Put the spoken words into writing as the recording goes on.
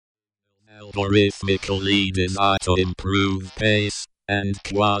algorithmically designed to improve pace and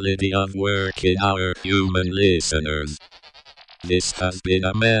quality of work in our human listeners. This has been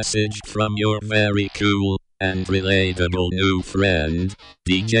a message from your very cool and relatable new friend,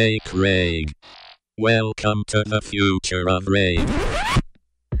 DJ Craig. Welcome to the future of rave.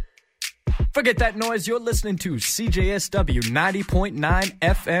 Forget that noise, you're listening to CJSW 90.9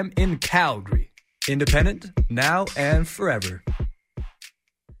 FM in Calgary. Independent, now and forever.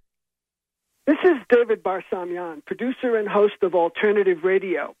 This is David Barsamian, producer and host of Alternative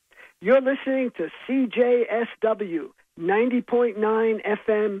Radio. You're listening to CJSW 90.9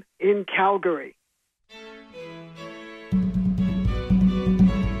 FM in Calgary.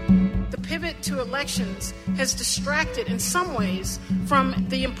 The pivot to elections has distracted in some ways from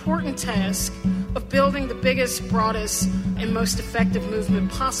the important task of building the biggest, broadest, and most effective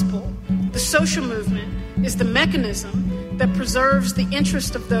movement possible. The social movement is the mechanism that preserves the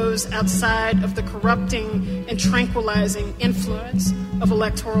interest of those outside of the corrupting and tranquilizing influence of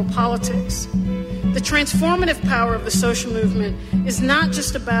electoral politics. The transformative power of the social movement is not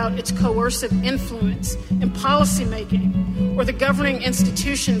just about its coercive influence in policymaking or the governing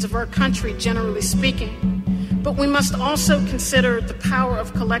institutions of our country, generally speaking, but we must also consider the power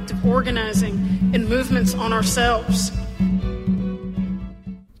of collective organizing and movements on ourselves.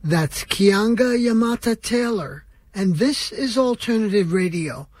 That's Keeanga-Yamahtta Taylor, and this is Alternative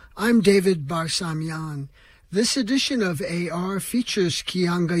Radio. I'm David Barsamian. This edition of AR features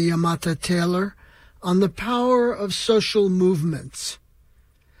Keeanga-Yamahtta Taylor on the power of social movements.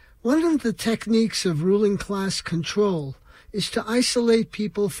 One of the techniques of ruling class control is to isolate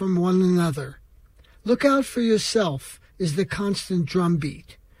people from one another. Look out for yourself is the constant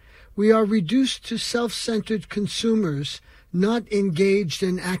drumbeat. We are reduced to self-centered consumers, not engaged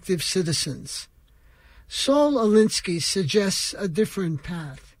and active citizens. Saul Alinsky suggests a different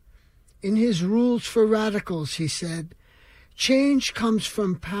path. In his Rules for Radicals, he said, "Change comes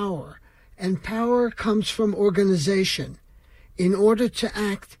from power, and power comes from organization. In order to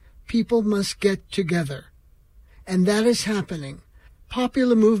act, people must get together." And that is happening.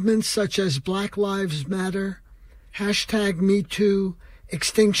 Popular movements such as Black Lives Matter, #MeToo,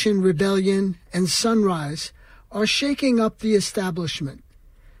 Extinction Rebellion, and Sunrise are shaking up the establishment.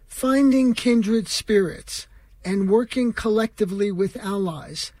 Finding kindred spirits and working collectively with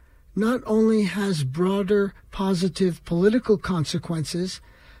allies not only has broader positive political consequences,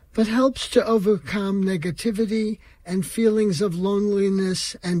 but helps to overcome negativity and feelings of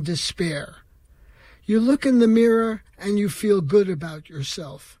loneliness and despair. You look in the mirror and you feel good about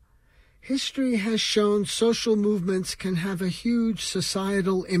yourself. History has shown social movements can have a huge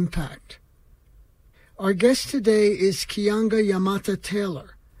societal impact. Our guest today is Keeanga-Yamahtta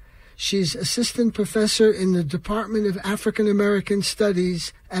Taylor. She's assistant professor in the Department of African American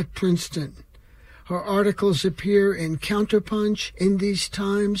Studies at Princeton. Her articles appear in Counterpunch, Indies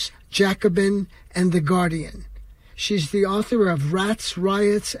Times, Jacobin, and The Guardian. She's the author of Rats,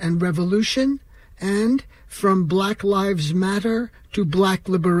 Riots, and Revolution, and From Black Lives Matter to Black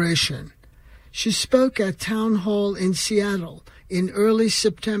Liberation. She spoke at Town Hall in Seattle in early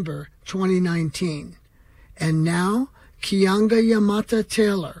September 2019. And now, Keeanga-Yamahtta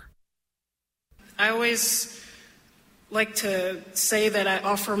Taylor. I always like to say that I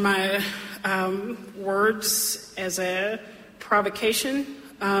offer my words as a provocation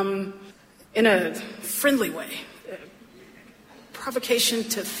in a friendly way. Provocation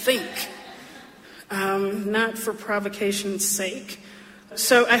to think, not for provocation's sake.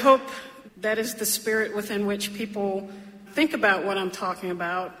 So I hope that is the spirit within which people think about what I'm talking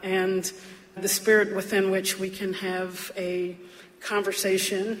about, and the spirit within which we can have a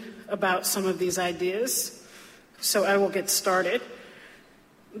conversation about some of these ideas. So I will get started.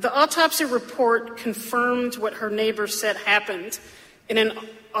 The autopsy report confirmed what her neighbor said happened in an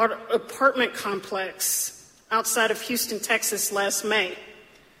apartment complex outside of Houston, Texas last May.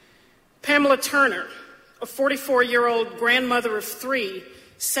 Pamela Turner, a 44-year-old grandmother of 3,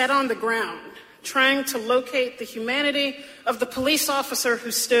 sat on the ground trying to locate the humanity of the police officer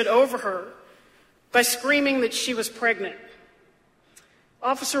who stood over her by screaming that she was pregnant.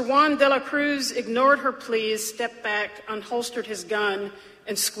 Officer Juan de la Cruz ignored her pleas, stepped back, unholstered his gun,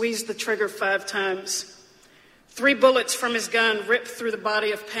 and squeezed the trigger 5 times. 3 bullets from his gun ripped through the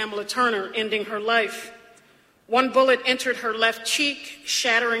body of Pamela Turner, ending her life. 1 bullet entered her left cheek,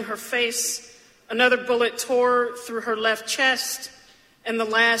 shattering her face. Another bullet tore through her left chest, and the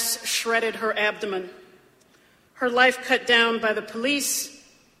last shredded her abdomen. Her life cut down by the police,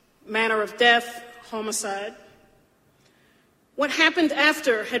 manner of death, homicide. What happened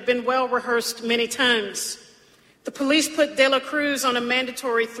after had been well rehearsed many times. The police put De La Cruz on a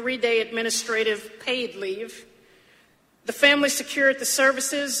mandatory 3-day administrative paid leave. The family secured the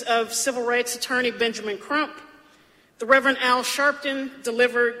services of civil rights attorney Benjamin Crump. The Reverend Al Sharpton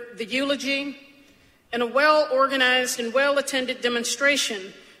delivered the eulogy, and a well-organized and well-attended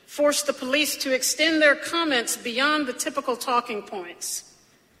demonstration forced the police to extend their comments beyond the typical talking points.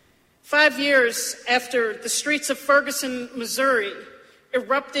 5 years after the streets of Ferguson, Missouri,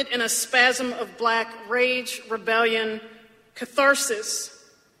 erupted in a spasm of black rage, rebellion, catharsis,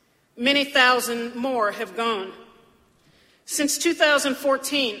 many thousand more have gone. Since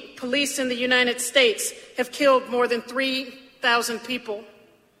 2014, police in the United States have killed more than 3,000 people,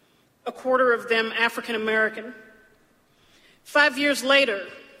 a quarter of them African American. 5 years later,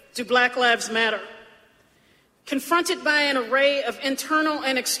 do Black Lives Matter? Confronted by an array of internal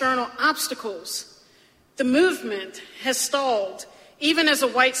and external obstacles, the movement has stalled, even as a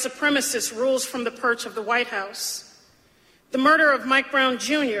white supremacist rules from the perch of the White House. The murder of Mike Brown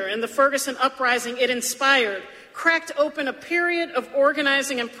Jr. and the Ferguson uprising it inspired cracked open a period of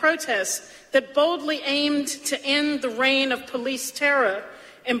organizing and protests that boldly aimed to end the reign of police terror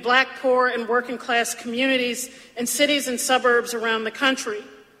in black, poor, and working-class communities and cities and suburbs around the country.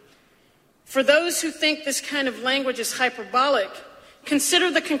 For those who think this kind of language is hyperbolic,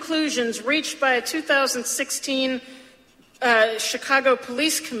 consider the conclusions reached by a 2016 Chicago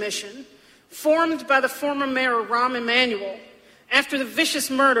Police Commission formed by the former mayor Rahm Emanuel after the vicious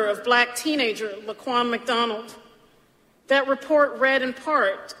murder of black teenager Laquan McDonald. That report read in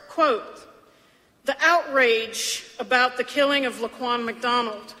part, quote, "The outrage about the killing of Laquan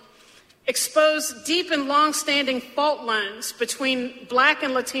McDonald exposed deep and long-standing fault lines between black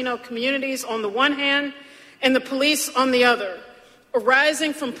and Latino communities on the one hand and the police on the other,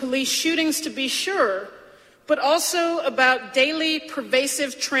 arising from police shootings to be sure, but also about daily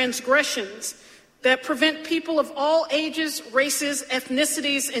pervasive transgressions that prevent people of all ages, races,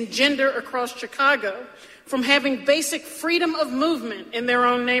 ethnicities, and gender across Chicago from having basic freedom of movement in their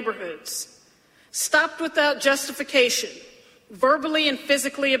own neighborhoods. Stopped without justification, verbally and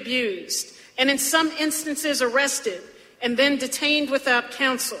physically abused, and in some instances arrested and then detained without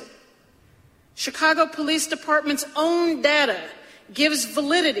counsel. Chicago Police Department's own data gives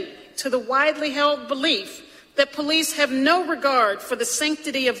validity to the widely held belief that police have no regard for the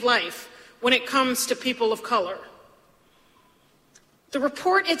sanctity of life when it comes to people of color. The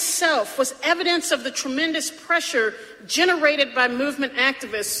report itself was evidence of the tremendous pressure generated by movement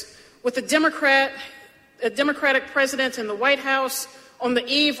activists with a Democratic president in the White House on the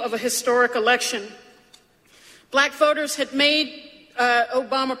eve of a historic election. Black voters had made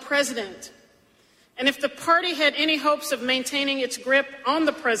Obama president, and if the party had any hopes of maintaining its grip on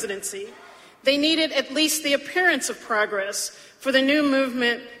the presidency, they needed at least the appearance of progress for the new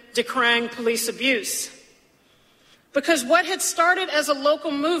movement decrying police abuse. Because what had started as a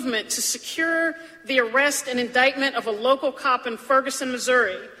local movement to secure the arrest and indictment of a local cop in Ferguson,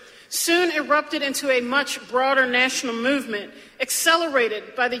 Missouri, soon erupted into a much broader national movement,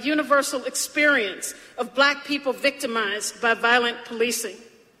 accelerated by the universal experience of black people victimized by violent policing.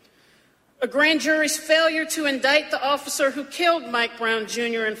 A grand jury's failure to indict the officer who killed Mike Brown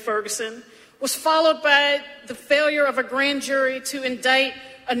Jr. in Ferguson was followed by the failure of a grand jury to indict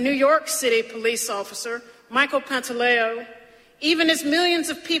a New York City police officer, Michael Pantaleo, even as millions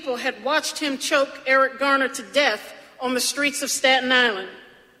of people had watched him choke Eric Garner to death on the streets of Staten Island.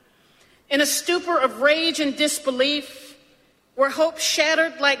 In a stupor of rage and disbelief, where hope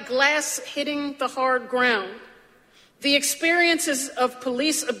shattered like glass hitting the hard ground, the experiences of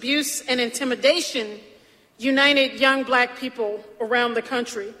police abuse and intimidation united young black people around the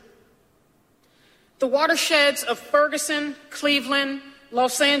country. The watersheds of Ferguson, Cleveland,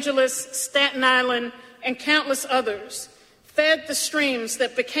 Los Angeles, Staten Island, and countless others fed the streams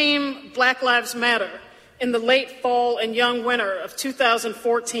that became Black Lives Matter in the late fall and young winter of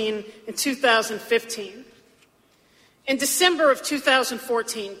 2014 and 2015. In December of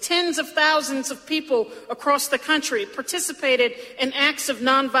 2014, tens of thousands of people across the country participated in acts of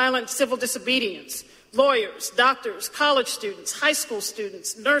nonviolent civil disobedience. Lawyers, doctors, college students, high school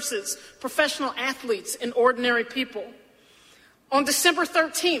students, nurses, professional athletes, and ordinary people. On December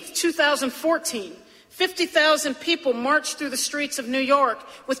 13th, 2014, 50,000 people marched through the streets of New York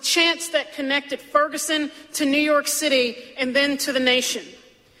with chants that connected Ferguson to New York City and then to the nation.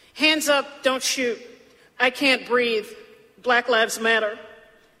 Hands up, don't shoot. I can't breathe. Black Lives Matter.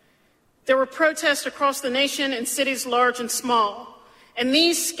 There were protests across the nation in cities large and small, and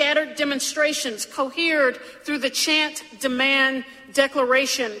these scattered demonstrations cohered through the chant, demand,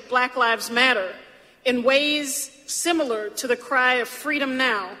 declaration, Black Lives Matter, in ways similar to the cry of freedom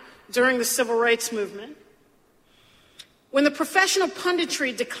now during the civil rights movement. When the professional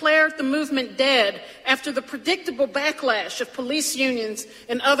punditry declared the movement dead after the predictable backlash of police unions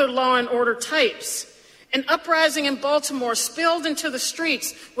and other law and order types, an uprising in Baltimore spilled into the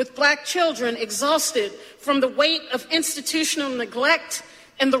streets with black children exhausted from the weight of institutional neglect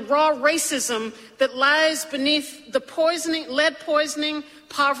and the raw racism that lies beneath the lead poisoning,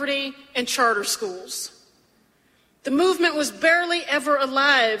 poverty, and charter schools. The movement was barely ever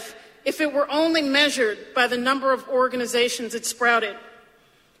alive if it were only measured by the number of organizations it sprouted.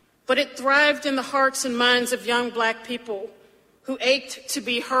 But it thrived in the hearts and minds of young black people who ached to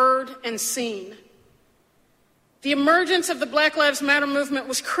be heard and seen. The emergence of the Black Lives Matter movement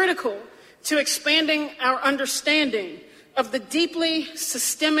was critical to expanding our understanding of the deeply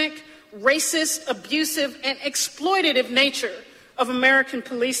systemic, racist, abusive, and exploitative nature of American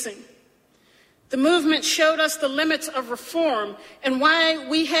policing. The movement showed us the limits of reform and why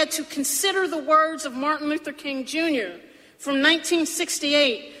we had to consider the words of Martin Luther King Jr. from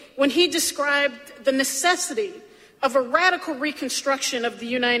 1968 when he described the necessity of a radical reconstruction of the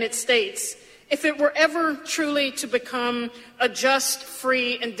United States if it were ever truly to become a just,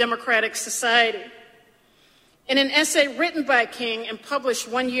 free, and democratic society. In an essay written by King and published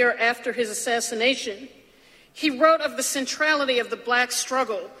 1 year after his assassination, he wrote of the centrality of the black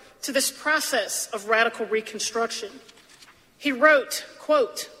struggle to this process of radical reconstruction. He wrote,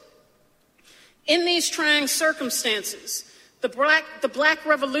 quote, "In these trying circumstances, the black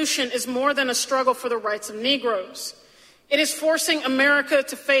revolution is more than a struggle for the rights of Negroes. It is forcing America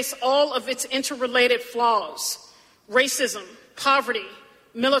to face all of its interrelated flaws: racism, poverty,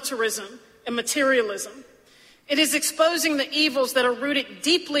 militarism, and materialism. It is exposing the evils that are rooted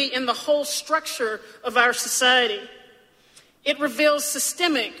deeply in the whole structure of our society. It reveals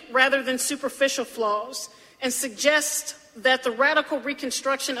systemic rather than superficial flaws and suggests that the radical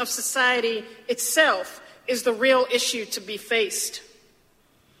reconstruction of society itself is the real issue to be faced."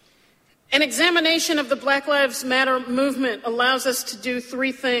 An examination of the Black Lives Matter movement allows us to do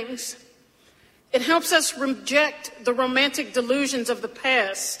three things. It helps us reject the romantic delusions of the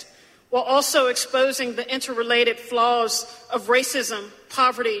past while also exposing the interrelated flaws of racism,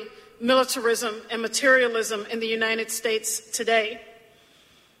 poverty, militarism, and materialism in the United States today.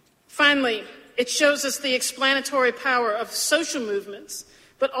 Finally, it shows us the explanatory power of social movements,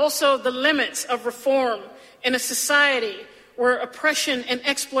 but also the limits of reform in a society where oppression and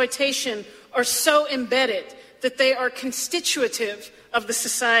exploitation are so embedded that they are constitutive of the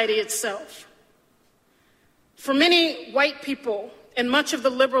society itself. For many white people and much of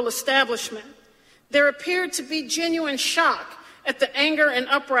the liberal establishment, there appeared to be genuine shock at the anger and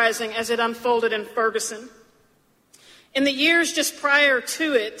uprising as it unfolded in Ferguson. In the years just prior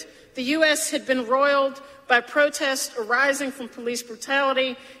to it, the U.S. had been roiled by protests arising from police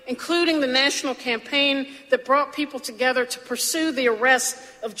brutality, including the national campaign that brought people together to pursue the arrest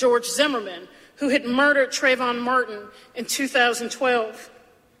of George Zimmerman, who had murdered Trayvon Martin in 2012.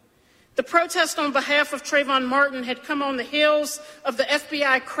 The protest on behalf of Trayvon Martin had come on the heels of the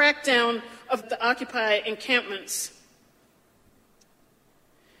FBI crackdown of the Occupy encampments.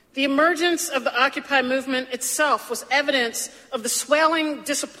 The emergence of the Occupy movement itself was evidence of the swelling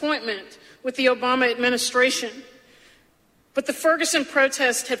disappointment with the Obama administration. But the Ferguson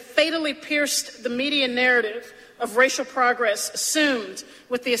protest had fatally pierced the media narrative of racial progress assumed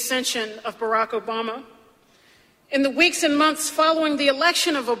with the ascension of Barack Obama. In the weeks and months following the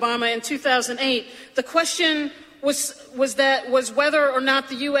election of Obama in 2008, the question was whether or not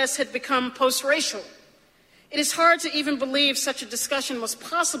the U.S. had become post-racial. It is hard to even believe such a discussion was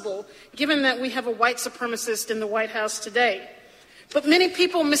possible, given that we have a white supremacist in the White House today. But many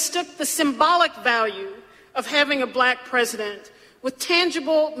people mistook the symbolic value of having a black president with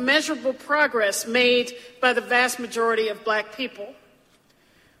tangible, measurable progress made by the vast majority of black people.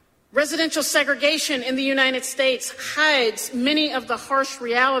 Residential segregation in the United States hides many of the harsh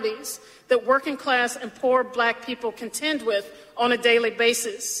realities that working class and poor black people contend with on a daily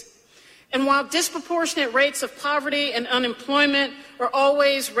basis. And while disproportionate rates of poverty and unemployment are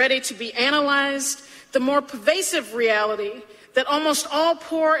always ready to be analyzed, the more pervasive reality that almost all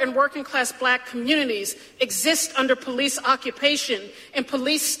poor and working class black communities exist under police occupation and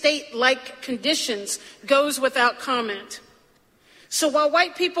police state-like conditions goes without comment. So while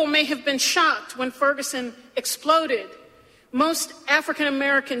white people may have been shocked when Ferguson exploded, most African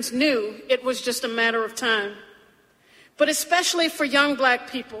Americans knew it was just a matter of time. But especially for young black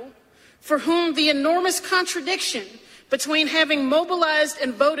people, for whom the enormous contradiction between having mobilized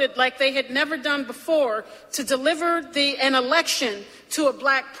and voted like they had never done before to deliver an election to a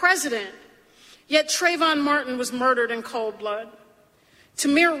black president, yet Trayvon Martin was murdered in cold blood.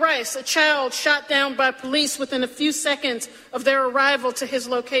 Tamir Rice, a child shot down by police within a few seconds of their arrival to his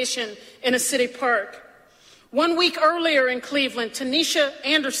location in a city park. 1 week earlier in Cleveland, Tanisha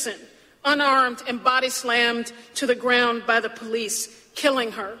Anderson, unarmed and body slammed to the ground by the police,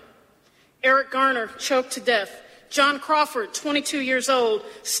 killing her. Eric Garner choked to death. John Crawford, 22 years old,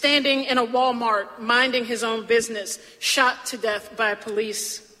 standing in a Walmart, minding his own business, shot to death by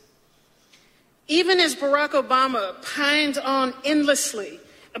police. Even as Barack Obama pined on endlessly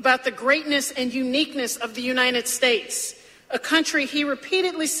about the greatness and uniqueness of the United States, a country he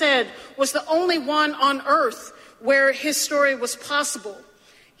repeatedly said was the only one on earth where his story was possible,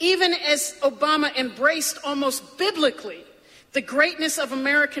 even as Obama embraced almost biblically the greatness of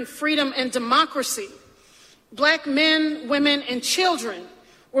American freedom and democracy, black men, women, and children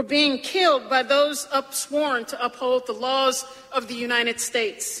were being killed by those upsworn to uphold the laws of the United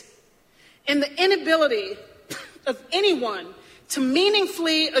States. And the inability of anyone to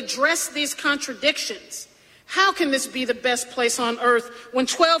meaningfully address these contradictions. How can this be the best place on earth when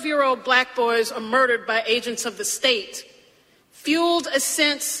 12-year-old black boys are murdered by agents of the state? Fueled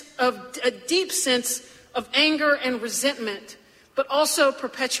a deep sense of anger and resentment, but also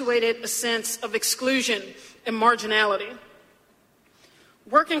perpetuated a sense of exclusion and marginality.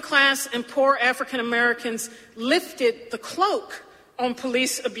 Working class and poor African Americans lifted the cloak on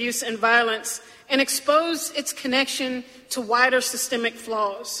police abuse and violence and exposed its connection to wider systemic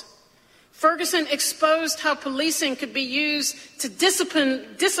flaws. Ferguson exposed how policing could be used to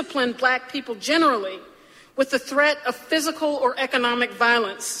discipline black people generally, with the threat of physical or economic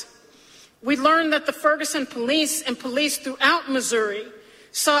violence. We learned that the Ferguson police and police throughout Missouri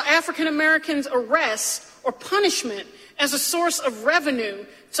saw African Americans' arrest or punishment as a source of revenue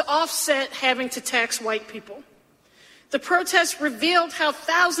to offset having to tax white people. The protests revealed how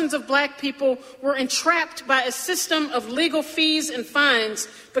thousands of black people were entrapped by a system of legal fees and fines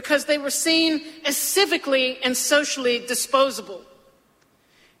because they were seen as civically and socially disposable.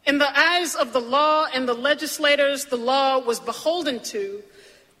 In the eyes of the law and the legislators the law was beholden to,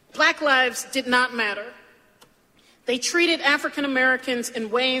 black lives did not matter. They treated African Americans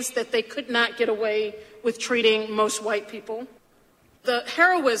in ways that they could not get away with treating most white people. The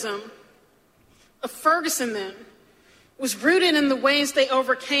heroism of Ferguson then was rooted in the ways they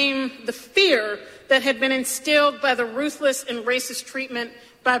overcame the fear that had been instilled by the ruthless and racist treatment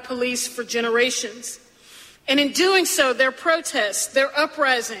by police for generations. And in doing so, their protests, their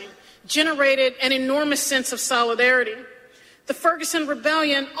uprising, generated an enormous sense of solidarity. The Ferguson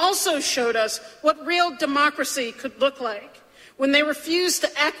Rebellion also showed us what real democracy could look like when they refused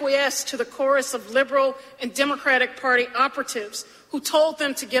to acquiesce to the chorus of liberal and Democratic Party operatives who told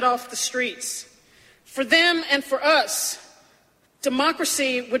them to get off the streets. For them and for us,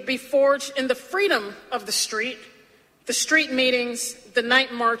 democracy would be forged in the freedom of the street meetings, the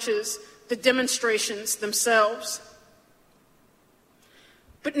night marches, the demonstrations themselves.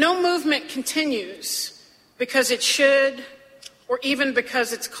 But no movement continues because it should, or even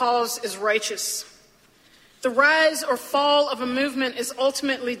because its cause is righteous. The rise or fall of a movement is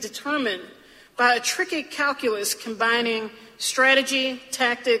ultimately determined by a tricky calculus combining strategy,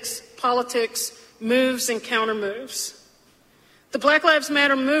 tactics, politics, moves, and counter-moves. The Black Lives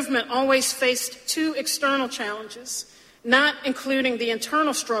Matter movement always faced two external challenges, not including the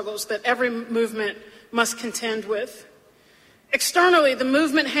internal struggles that every movement must contend with. Externally, the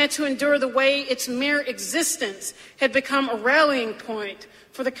movement had to endure the way its mere existence had become a rallying point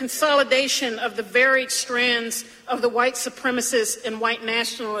for the consolidation of the varied strands of the white supremacists and white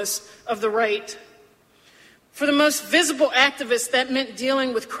nationalists of the right. For the most visible activists, that meant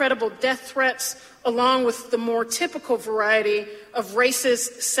dealing with credible death threats, along with the more typical variety of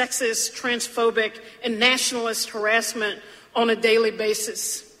racist, sexist, transphobic, and nationalist harassment on a daily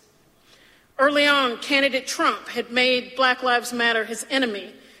basis. Early on, candidate Trump had made Black Lives Matter his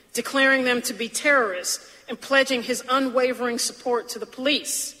enemy, declaring them to be terrorists and pledging his unwavering support to the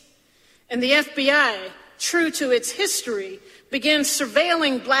police. And the FBI, true to its history, began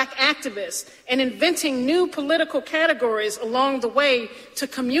surveilling black activists and inventing new political categories along the way to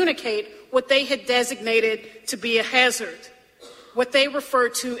communicate what they had designated to be a hazard, what they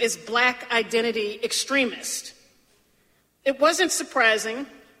referred to as black identity extremist. It wasn't surprising,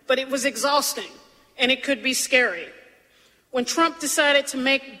 but it was exhausting, and it could be scary. When Trump decided to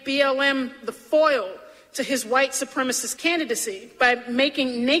make BLM the foil to his white supremacist candidacy by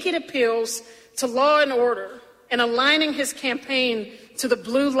making naked appeals to law and order and aligning his campaign to the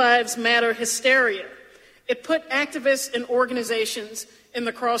Blue Lives Matter hysteria, it put activists and organizations in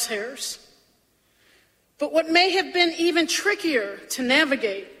the crosshairs. But what may have been even trickier to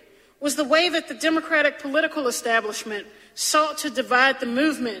navigate was the way that the Democratic political establishment sought to divide the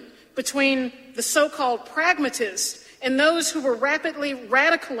movement between the so-called pragmatists and those who were rapidly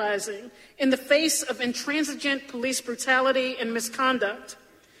radicalizing in the face of intransigent police brutality and misconduct.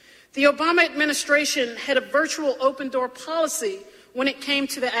 The Obama administration had a virtual open-door policy when it came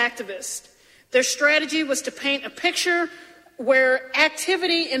to the activists. Their strategy was to paint a picture where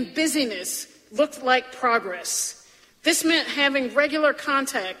activity and busyness looked like progress. This meant having regular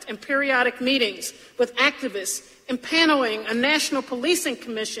contact and periodic meetings with activists, impaneling a national policing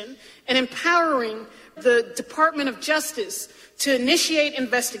commission, and empowering the Department of Justice to initiate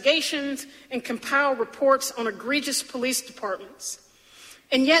investigations and compile reports on egregious police departments.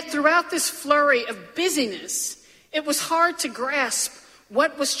 And yet, throughout this flurry of busyness, it was hard to grasp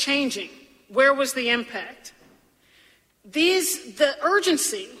what was changing, where was the impact. The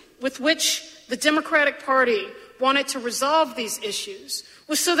urgency with which the Democratic Party wanted to resolve these issues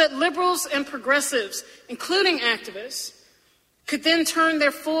was so that liberals and progressives, including activists, could then turn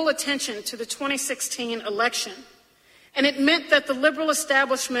their full attention to the 2016 election. And it meant that the liberal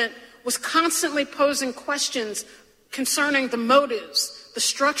establishment was constantly posing questions concerning the motives, the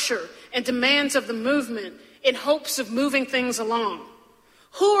structure, and demands of the movement in hopes of moving things along.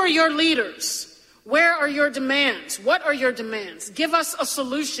 Who are your leaders? Where are your demands? What are your demands? Give us a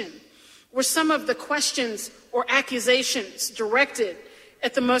solution, were some of the questions or accusations directed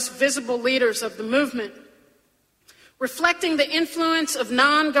at the most visible leaders of the movement. Reflecting the influence of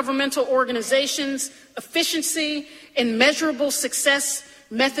non-governmental organizations, efficiency, and measurable success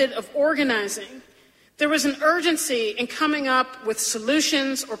method of organizing, there was an urgency in coming up with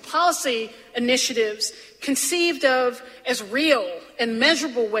solutions or policy initiatives conceived of as real and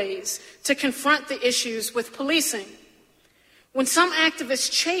measurable ways to confront the issues with policing. When some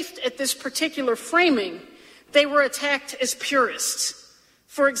activists chafed at this particular framing, they were attacked as purists.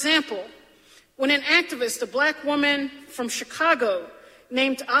 For example, when an activist, a black woman from Chicago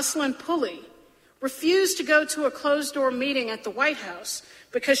named Aslan Pulley, refused to go to a closed-door meeting at the White House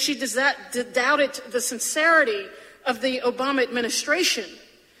because she doubted the sincerity of the Obama administration,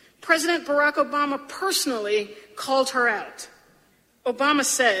 President Barack Obama personally called her out. Obama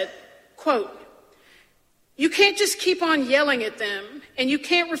said, quote, "You can't just keep on yelling at them, and you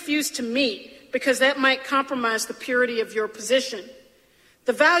can't refuse to meet because that might compromise the purity of your position.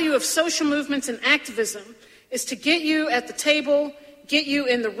 The value of social movements and activism is to get you at the table, get you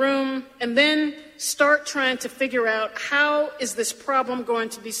in the room, and then start trying to figure out how is this problem going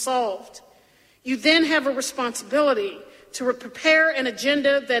to be solved. You then have a responsibility to prepare an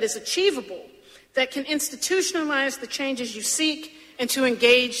agenda that is achievable, that can institutionalize the changes you seek, and to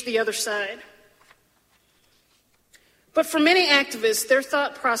engage the other side." But for many activists, their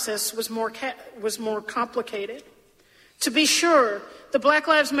thought process was more complicated. To be sure, the Black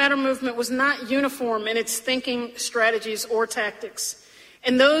Lives Matter movement was not uniform in its thinking, strategies, or tactics.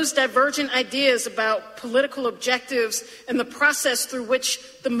 And those divergent ideas about political objectives and the process through which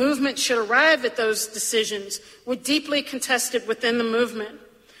the movement should arrive at those decisions were deeply contested within the movement.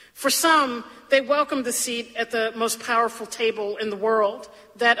 For some, they welcomed the seat at the most powerful table in the world,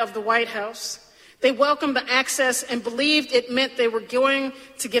 that of the White House. They welcomed the access and believed it meant they were going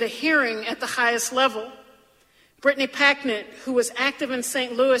to get a hearing at the highest level. Brittany Packnett, who was active in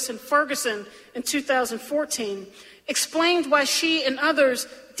St. Louis and Ferguson in 2014, explained why she and others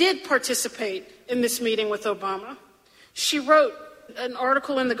did participate in this meeting with Obama. She wrote an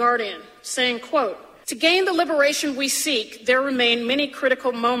article in The Guardian saying, quote, "To gain the liberation we seek, there remain many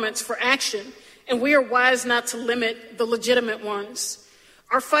critical moments for action, and we are wise not to limit the legitimate ones.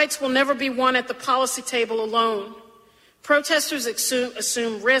 Our fights will never be won at the policy table alone. Protesters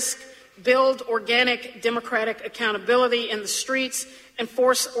assume risk, build organic democratic accountability in the streets, and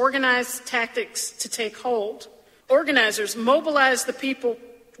force organized tactics to take hold. Organizers mobilize the people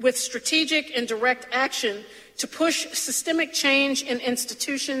with strategic and direct action to push systemic change in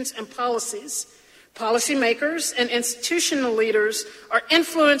institutions and policies. Policymakers and institutional leaders are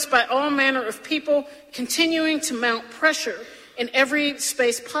influenced by all manner of people continuing to mount pressure in every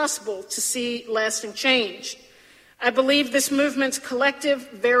space possible to see lasting change. I believe this movement's collective,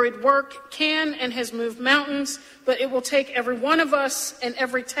 varied work can and has moved mountains, but it will take every one of us and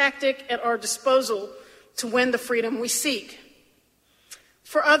every tactic at our disposal to win the freedom we seek."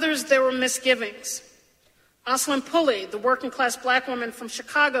 For others, there were misgivings. Aslan Pulley, the working-class black woman from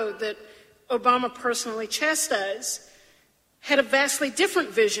Chicago that Obama personally chastised, had a vastly different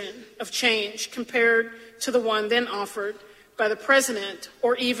vision of change compared to the one then offered by the president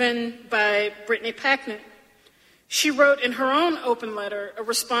or even by Brittany Packnett. She wrote in her own open letter a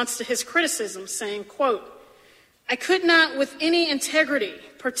response to his criticism, saying, quote, "I could not with any integrity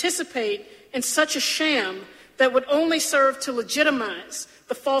participate in such a sham that would only serve to legitimize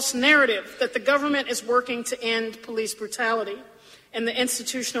the false narrative that the government is working to end police brutality and the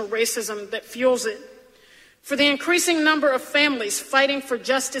institutional racism that fuels it. For the increasing number of families fighting for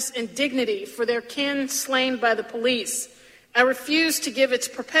justice and dignity for their kin slain by the police, I refuse to give its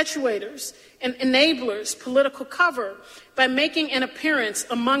perpetuators and enablers political cover by making an appearance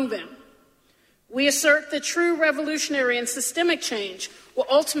among them. We assert that true revolutionary and systemic change will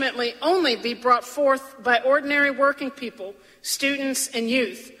ultimately only be brought forth by ordinary working people, students and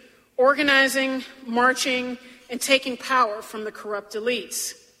youth, organizing, marching, and taking power from the corrupt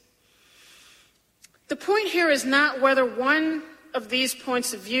elites. The point here is not whether one of these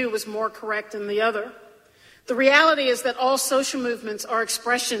points of view was more correct than the other. The reality is that all social movements are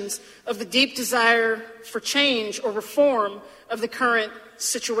expressions of the deep desire for change or reform of the current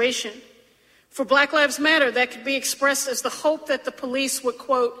situation. For Black Lives Matter, that could be expressed as the hope that the police would,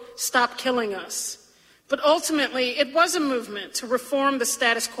 quote, stop killing us. But ultimately, it was a movement to reform the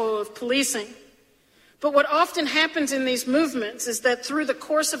status quo of policing. But what often happens in these movements is that through the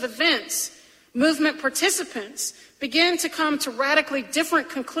course of events, movement participants begin to come to radically different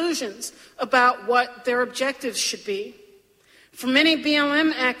conclusions about what their objectives should be. For many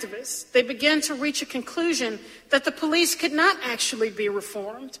BLM activists, they begin to reach a conclusion that the police could not actually be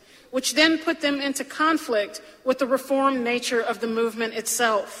reformed, which then put them into conflict with the reformed nature of the movement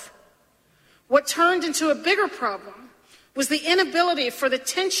itself. What turned into a bigger problem was the inability for the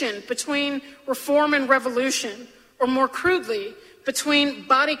tension between reform and revolution, or more crudely, between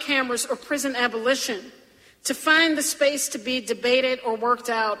body cameras or prison abolition, to find the space to be debated or worked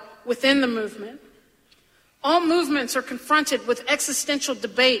out within the movement. All movements are confronted with existential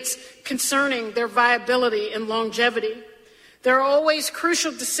debates concerning their viability and longevity. There are always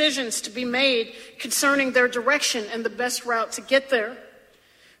crucial decisions to be made concerning their direction and the best route to get there.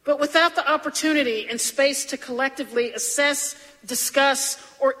 But without the opportunity and space to collectively assess, discuss,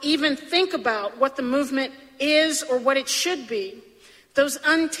 or even think about what the movement is or what it should be, those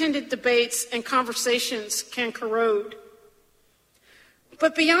untended debates and conversations can corrode.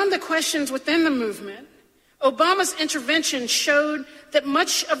 But beyond the questions within the movement, Obama's intervention showed that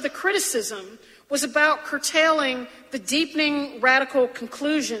much of the criticism was about curtailing the deepening radical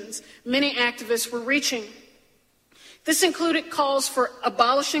conclusions many activists were reaching. This included calls for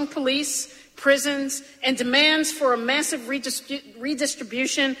abolishing police, prisons, and demands for a massive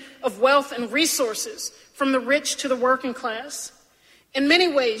redistribution of wealth and resources from the rich to the working class. In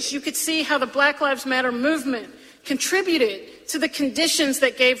many ways, you could see how the Black Lives Matter movement contributed to the conditions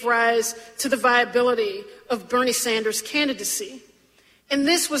that gave rise to the viability of Bernie Sanders' candidacy. And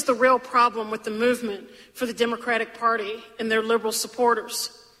this was the real problem with the movement for the Democratic Party and their liberal supporters.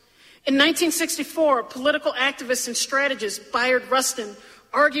 In 1964, political activist and strategist Bayard Rustin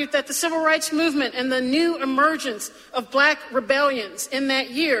argued that the civil rights movement and the new emergence of black rebellions in that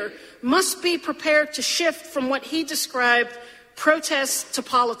year must be prepared to shift from what he described protests to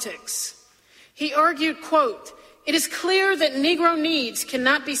politics. He argued, quote, "It is clear that Negro needs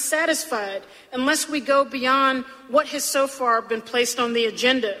cannot be satisfied unless we go beyond what has so far been placed on the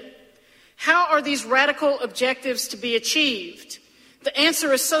agenda. How are these radical objectives to be achieved? The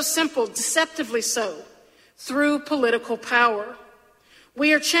answer is so simple, deceptively so, through political power.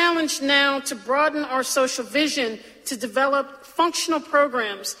 We are challenged now to broaden our social vision to develop functional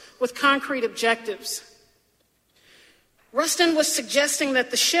programs with concrete objectives." Rustin was suggesting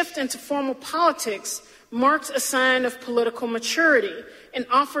that the shift into formal politics marked a sign of political maturity and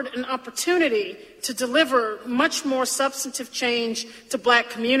offered an opportunity to deliver much more substantive change to black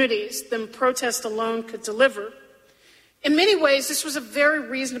communities than protest alone could deliver. In many ways, this was a very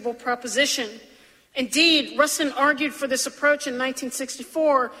reasonable proposition. Indeed, Rustin argued for this approach in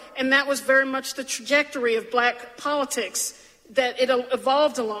 1964, and that was very much the trajectory of black politics that it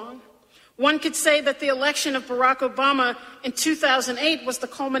evolved along. One could say that the election of Barack Obama in 2008 was the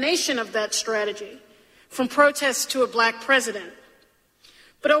culmination of that strategy, from protest to a black president.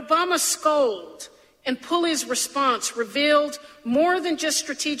 But Obama's scold and Pulley's response revealed more than just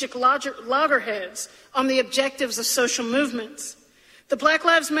strategic loggerheads on the objectives of social movements. The Black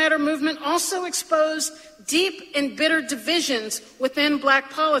Lives Matter movement also exposed deep and bitter divisions within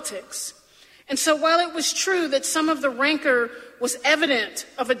black politics. And so while it was true that some of the rancor was evident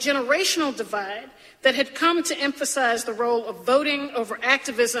of a generational divide that had come to emphasize the role of voting over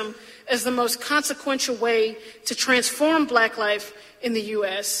activism as the most consequential way to transform black life in the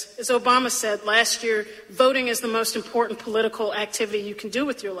U.S., as Obama said last year, voting is the most important political activity you can do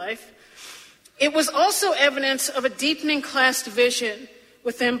with your life, it was also evidence of a deepening class division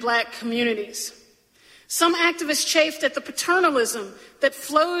within black communities. Some activists chafed at the paternalism that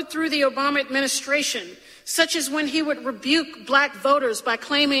flowed through the Obama administration, such as when he would rebuke black voters by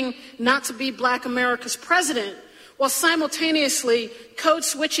claiming not to be black America's president, while simultaneously code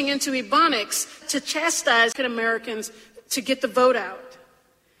switching into Ebonics to chastise African Americans to get the vote out.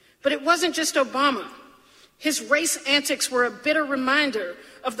 But it wasn't just Obama. His race antics were a bitter reminder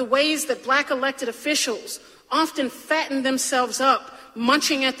of the ways that black elected officials often fattened themselves up,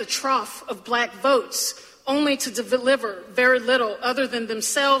 munching at the trough of black votes, only to deliver very little other than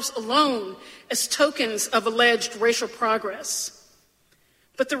themselves alone as tokens of alleged racial progress.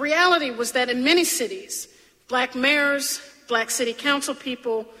 But the reality was that in many cities, black mayors, black city council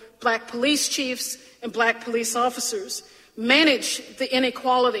people, black police chiefs, and black police officers managed the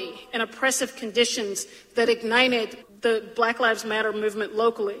inequality and oppressive conditions that ignited the Black Lives Matter movement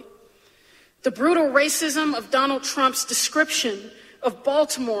locally. The brutal racism of Donald Trump's description of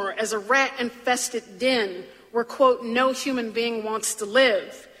Baltimore as a rat-infested den where, quote, no human being wants to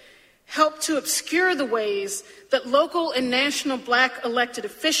live, helped to obscure the ways that local and national black elected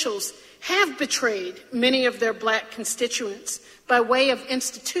officials have betrayed many of their black constituents by way of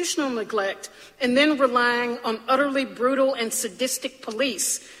institutional neglect and then relying on utterly brutal and sadistic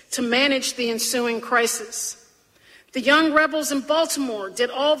police to manage the ensuing crisis. The young rebels in Baltimore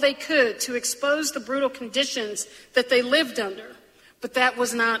did all they could to expose the brutal conditions that they lived under, but that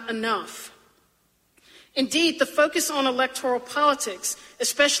was not enough. Indeed, the focus on electoral politics,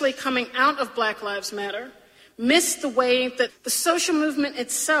 especially coming out of Black Lives Matter, missed the way that the social movement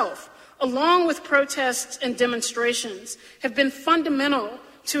itself, along with protests and demonstrations, have been fundamental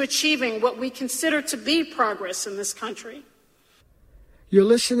to achieving what we consider to be progress in this country. You're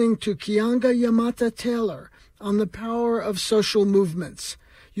listening to Keeanga-Yamahtta Taylor on the power of social movements.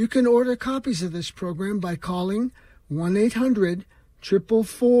 You can order copies of this program by calling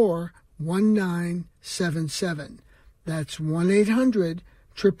 1-800-444-1977. That's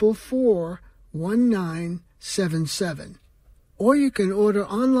 1-800-444-1977. Or you can order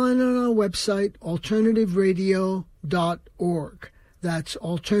online on our website, alternativeradio.org. That's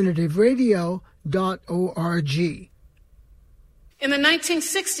alternativeradio.org. In the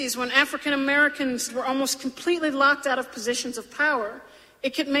 1960s, when African Americans were almost completely locked out of positions of power,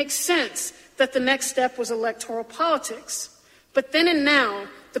 it could make sense that the next step was electoral politics. But then and now,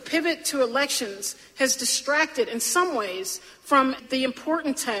 the pivot to elections has distracted in some ways from the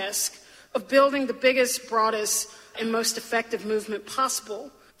important task of building the biggest, broadest, and most effective movement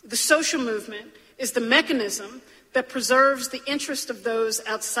possible. The social movement is the mechanism that preserves the interest of those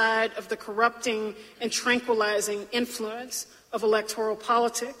outside of the corrupting and tranquilizing influence of electoral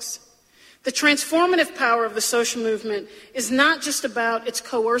politics. The transformative power of the social movement is not just about its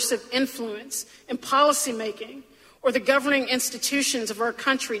coercive influence in policymaking or the governing institutions of our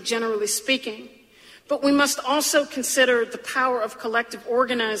country, generally speaking, but we must also consider the power of collective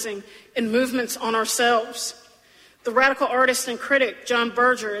organizing and movements on ourselves. The radical artist and critic John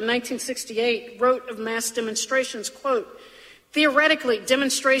Berger in 1968 wrote of mass demonstrations, quote, "Theoretically,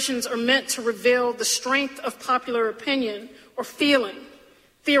 demonstrations are meant to reveal the strength of popular opinion or feeling.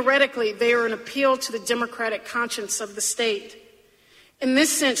 Theoretically, they are an appeal to the democratic conscience of the state." In this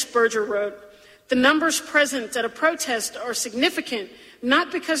sense, Berger wrote, the numbers present at a protest are significant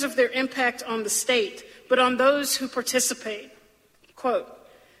not because of their impact on the state, but on those who participate. Quote,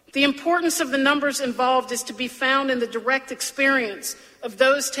 "The importance of the numbers involved is to be found in the direct experience of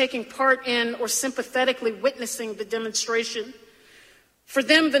those taking part in or sympathetically witnessing the demonstration. For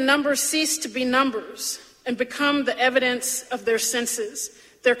them, the numbers cease to be numbers and become the evidence of their senses,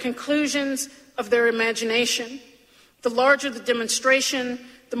 their conclusions of their imagination. The larger the demonstration,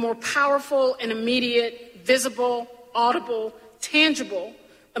 the more powerful and immediate, visible, audible, tangible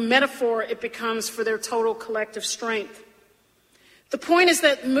a metaphor it becomes for their total collective strength. The point is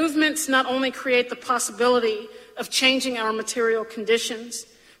that movements not only create the possibility of changing our material conditions,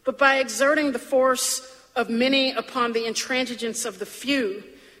 but by exerting the force of many upon the intransigence of the few,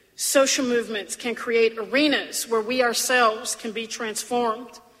 social movements can create arenas where we ourselves can be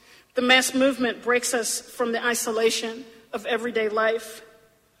transformed. The mass movement breaks us from the isolation of everyday life.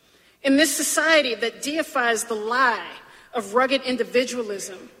 In this society that deifies the lie of rugged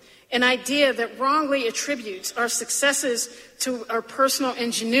individualism, an idea that wrongly attributes our successes to our personal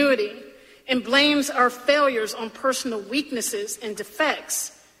ingenuity and blames our failures on personal weaknesses and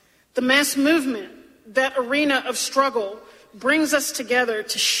defects, the mass movement, that arena of struggle, brings us together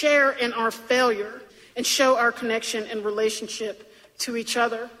to share in our failure and show our connection and relationship to each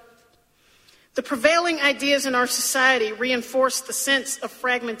other. The prevailing ideas in our society reinforce the sense of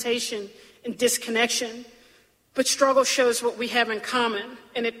fragmentation and disconnection. But struggle shows what we have in common,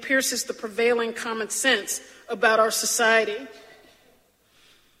 and it pierces the prevailing common sense about our society.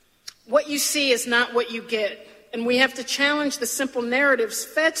 What you see is not what you get, and we have to challenge the simple narratives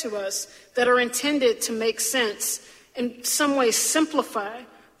fed to us that are intended to make sense, in some ways simplify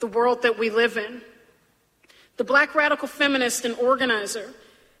the world that we live in. The Black radical feminist and organizer,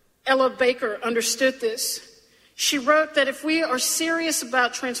 Ella Baker, understood this. She wrote that if we are serious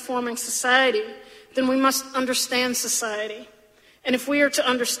about transforming society, then we must understand society. And if we are to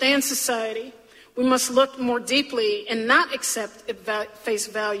understand society, we must look more deeply and not accept at face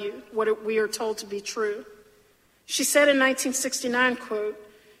value what we are told to be true. She said in 1969, quote,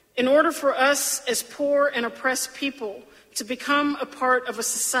 "In order for us as poor and oppressed people to become a part of a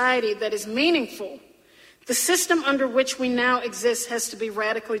society that is meaningful, the system under which we now exist has to be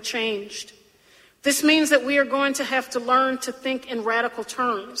radically changed. This means that we are going to have to learn to think in radical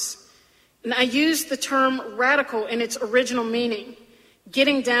terms. And I use the term radical in its original meaning,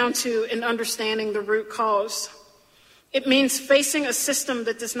 getting down to and understanding the root cause. It means facing a system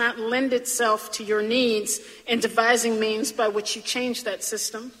that does not lend itself to your needs and devising means by which you change that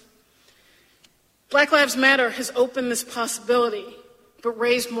system." Black Lives Matter has opened this possibility, but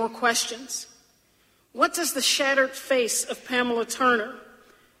raised more questions. What does the shattered face of Pamela Turner,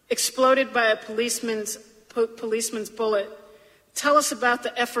 exploded by a policeman's bullet, tell us about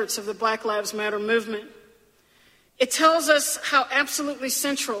the efforts of the Black Lives Matter movement? It tells us how absolutely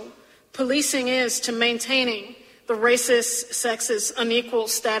central policing is to maintaining the racist, sexist, unequal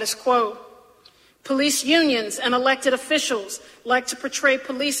status quo. Police unions and elected officials like to portray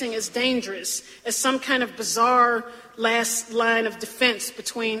policing as dangerous, as some kind of bizarre last line of defense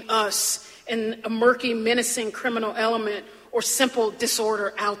between us and a murky, menacing criminal element or simple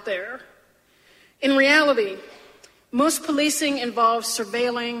disorder out there. In reality, most policing involves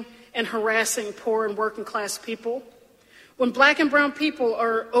surveilling and harassing poor and working class people. When Black and brown people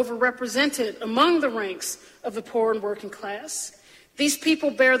are overrepresented among the ranks of the poor and working class, these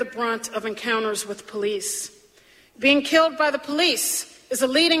people bear the brunt of encounters with police. Being killed by the police is a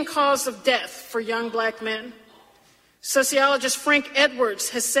leading cause of death for young Black men. Sociologist Frank Edwards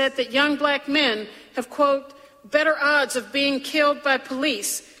has said that young Black men have, quote, "better odds of being killed by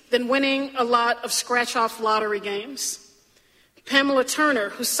police than winning a lot of scratch-off lottery games." Pamela Turner,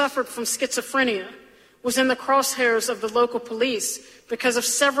 who suffered from schizophrenia, was in the crosshairs of the local police because of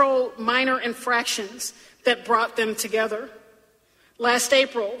several minor infractions that brought them together. Last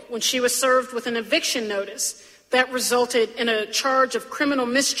April, when she was served with an eviction notice, that resulted in a charge of criminal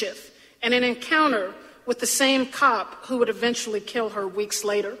mischief and an encounter with the same cop who would eventually kill her weeks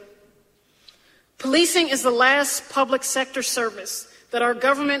later. Policing is the last public sector service that our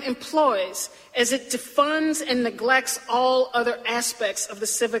government employs as it defunds and neglects all other aspects of the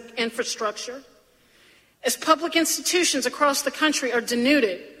civic infrastructure. As public institutions across the country are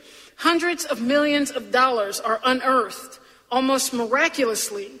denuded, hundreds of millions of dollars are unearthed, almost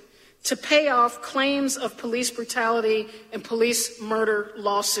miraculously, to pay off claims of police brutality and police murder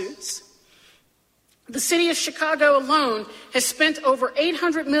lawsuits. The city of Chicago alone has spent over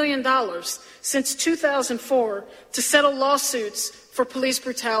 $800 million since 2004 to settle lawsuits for police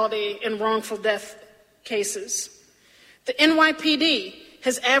brutality and wrongful death cases. The NYPD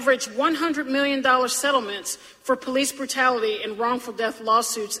has averaged $100 million settlements for police brutality and wrongful death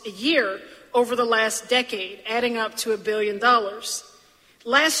lawsuits a year over the last decade, adding up to $1 billion.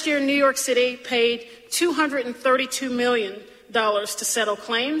 Last year, New York City paid $232 million to settle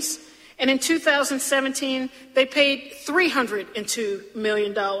claims, and in 2017, they paid $302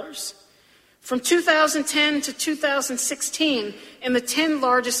 million. From 2010 to 2016, in the 10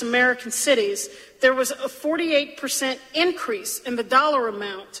 largest American cities, there was a 48% increase in the dollar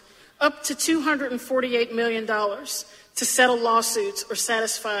amount, up to $248 million, to settle lawsuits or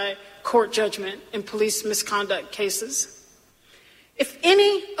satisfy court judgment in police misconduct cases. If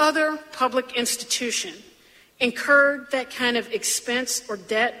any other public institution incurred that kind of expense or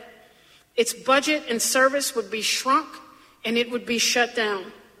debt, its budget and service would be shrunk and it would be shut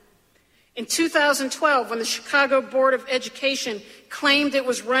down. In 2012, when the Chicago Board of Education claimed it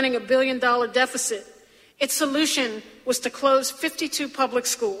was running $1 billion deficit, its solution was to close 52 public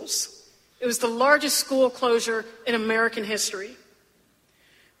schools. It was the largest school closure in American history.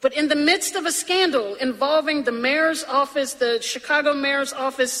 But in the midst of a scandal involving the mayor's office, the Chicago mayor's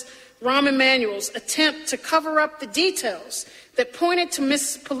office, Rahm Emanuel's attempt to cover up the details that pointed to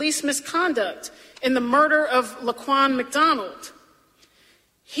police misconduct in the murder of Laquan McDonald,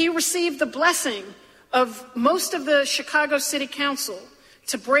 he received the blessing of most of the Chicago City Council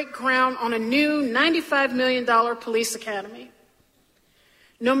to break ground on a new $95 million police academy.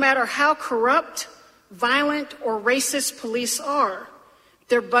 No matter how corrupt violent or racist police are,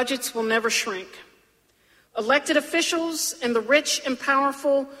 their budgets will never shrink. Elected officials and the rich and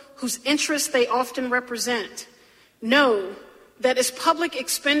powerful whose interests they often represent know that as public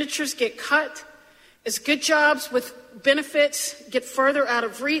expenditures get cut, as good jobs with benefits get further out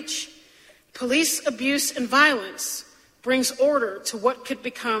of reach, police abuse and violence brings order to what could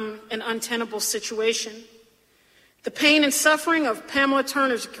become an untenable situation. The pain and suffering of Pamela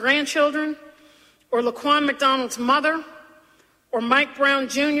Turner's grandchildren, or Laquan McDonald's mother, or Mike Brown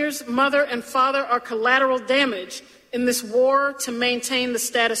Jr.'s mother and father are collateral damage in this war to maintain the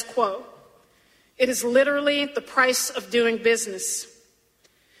status quo. It is literally the price of doing business.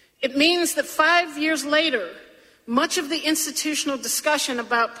 It means that 5 years later, much of the institutional discussion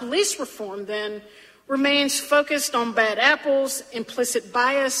about police reform then remains focused on bad apples, implicit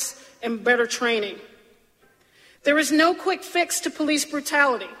bias, and better training. There is no quick fix to police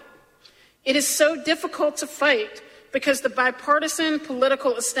brutality. It is so difficult to fight because the bipartisan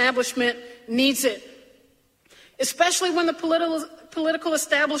political establishment needs it, especially when the political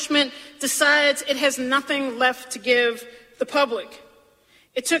establishment decides it has nothing left to give the public.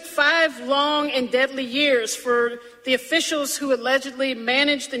 It took 5 long and deadly years for the officials who allegedly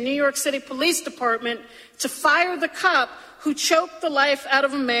managed the New York City Police Department to fire the cop who choked the life out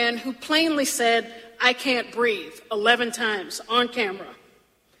of a man who plainly said, "I can't breathe," 11 times on camera.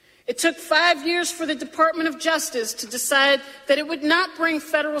 It took 5 years for the Department of Justice to decide that it would not bring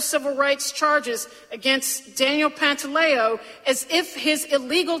federal civil rights charges against Daniel Pantaleo as if his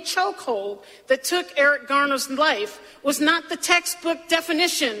illegal chokehold that took Eric Garner's life was not the textbook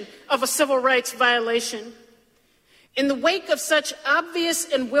definition of a civil rights violation. In the wake of such obvious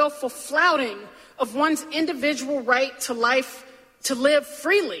and willful flouting of one's individual right to life, to live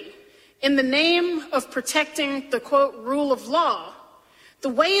freely, in the name of protecting the, quote, rule of law, the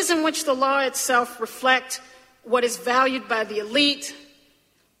ways in which the law itself reflect what is valued by the elite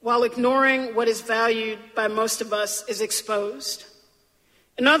while ignoring what is valued by most of us is exposed.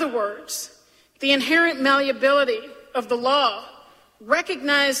 In other words, the inherent malleability of the law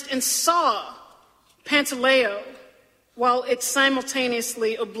recognized and saw Pantaleo while it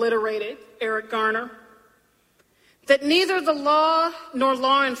simultaneously obliterated Eric Garner. That neither the law nor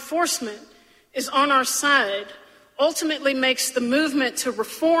law enforcement is on our side ultimately makes the movement to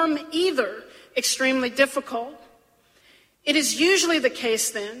reform either extremely difficult. It is usually the case,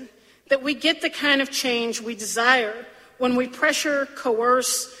 then, that we get the kind of change we desire when we pressure,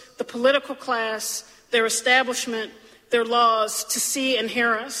 coerce the political class, their establishment, their laws to see and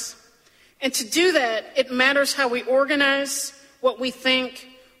hear us. And to do that, it matters how we organize, what we think,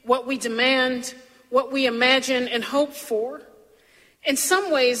 what we demand, what we imagine and hope for. In some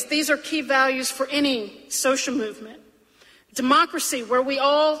ways, these are key values for any social movement. Democracy, where we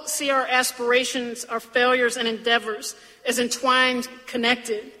all see our aspirations, our failures and endeavors as entwined,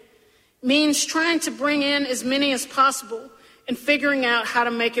 connected, means trying to bring in as many as possible and figuring out how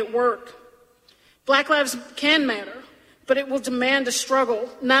to make it work. Black lives can matter, but it will demand a struggle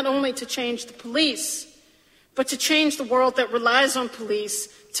not only to change the police, but to change the world that relies on police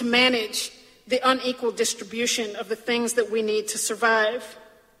to manage the unequal distribution of the things that we need to survive.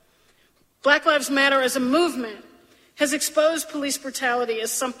 Black Lives Matter as a movement has exposed police brutality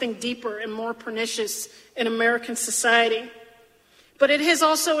as something deeper and more pernicious in American society. But it has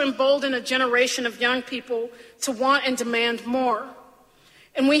also emboldened a generation of young people to want and demand more.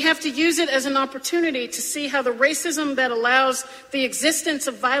 And we have to use it as an opportunity to see how the racism that allows the existence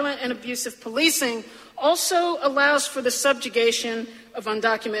of violent and abusive policing also allows for the subjugation of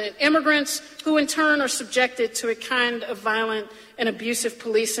undocumented immigrants who in turn are subjected to a kind of violent and abusive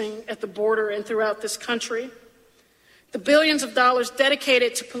policing at the border and throughout this country. The billions of dollars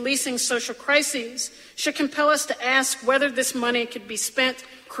dedicated to policing social crises should compel us to ask whether this money could be spent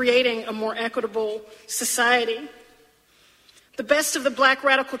creating a more equitable society. The best of the Black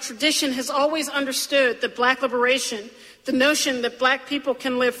radical tradition has always understood that Black liberation, the notion that Black people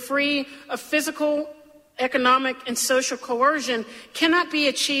can live free of physical, economic, and social coercion, cannot be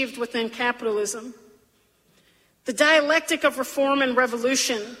achieved within capitalism. The dialectic of reform and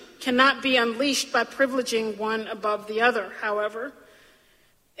revolution cannot be unleashed by privileging one above the other, however.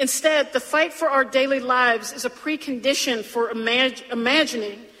 Instead, the fight for our daily lives is a precondition for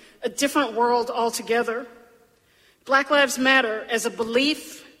imagining a different world altogether. Black Lives Matter as a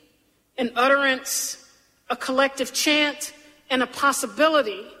belief, an utterance, a collective chant, and a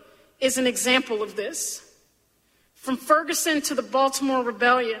possibility is an example of this. From Ferguson to the Baltimore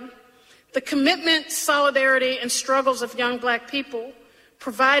Rebellion, the commitment, solidarity, and struggles of young Black people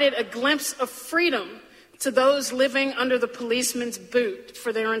provided a glimpse of freedom to those living under the policeman's boot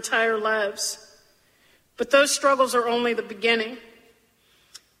for their entire lives. But those struggles are only the beginning.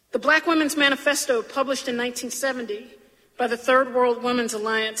 The Black Women's Manifesto, published in 1970 by the Third World Women's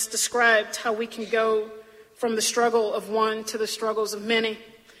Alliance, described how we can go from the struggle of one to the struggles of many.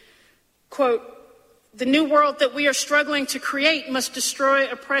 Quote, "The new world that we are struggling to create must destroy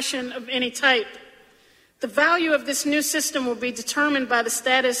oppression of any type. The value of this new system will be determined by the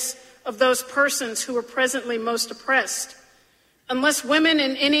status of those persons who are presently most oppressed. Unless women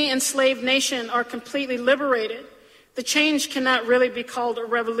in any enslaved nation are completely liberated, the change cannot really be called a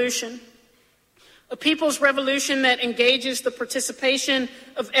revolution. A people's revolution that engages the participation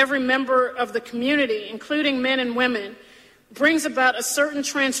of every member of the community, including men and women, brings about a certain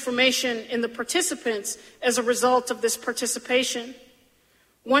transformation in the participants as a result of this participation.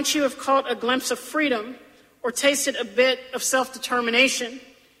 Once you have caught a glimpse of freedom or tasted a bit of self-determination,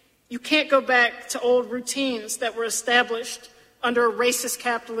 you can't go back to old routines that were established under a racist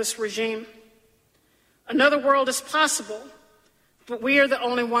capitalist regime. Another world is possible, but we are the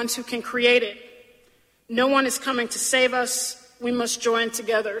only ones who can create it. No one is coming to save us. We must join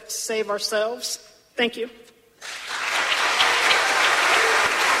together to save ourselves." Thank you.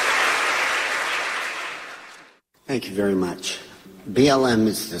 Thank you very much. BLM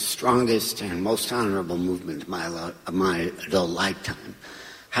is the strongest and most honorable movement of my adult lifetime.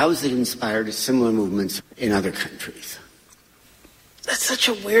 How has it inspired similar movements in other countries? That's such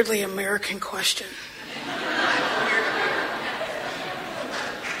a weirdly American question.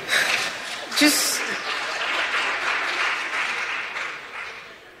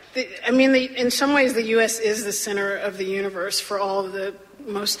 In some ways, the U.S. is the center of the universe for all of the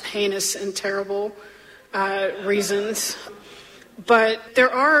most heinous and terrible reasons. But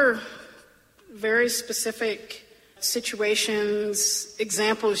there are very specific situations,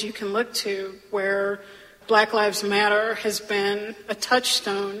 examples you can look to where Black Lives Matter has been a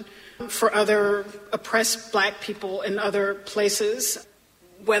touchstone for other oppressed Black people in other places.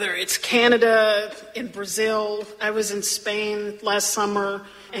 Whether it's Canada, in Brazil, I was in Spain last summer,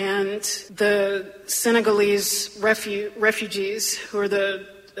 and the Senegalese refugees, who are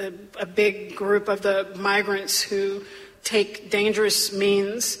a big group of the migrants who take dangerous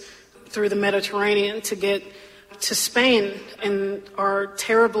means through the Mediterranean to get to Spain and are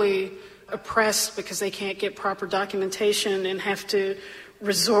terribly oppressed because they can't get proper documentation and have to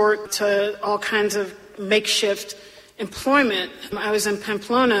resort to all kinds of makeshift employment. I was in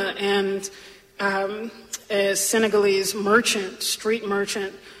Pamplona, and a Senegalese street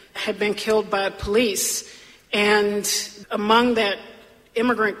merchant, had been killed by police. And among that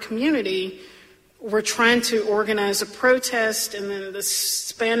immigrant community, we're trying to organize a protest, and then the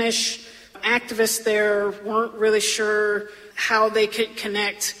Spanish activists there weren't really sure how they could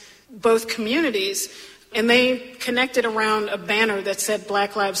connect both communities. And they connected around a banner that said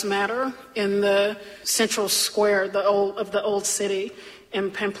Black Lives Matter in the central square of the old city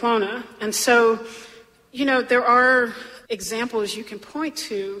in Pamplona. And so, there are examples you can point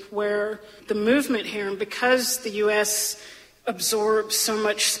to where the movement here, and because the U.S. absorbs so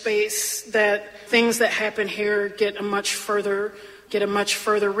much space, that things that happen here get a much further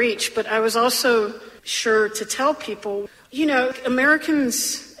reach. But I was also sure to tell people,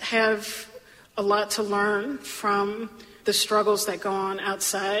 Americans have a lot to learn from the struggles that go on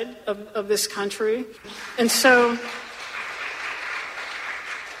outside of this country. And so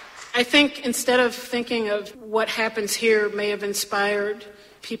I think instead of thinking of what happens here may have inspired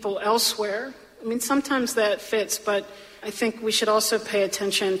people elsewhere, sometimes that fits, but I think we should also pay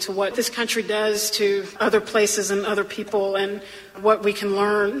attention to what this country does to other places and other people, and what we can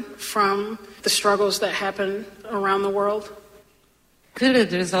learn from the struggles that happen around the world. Clearly,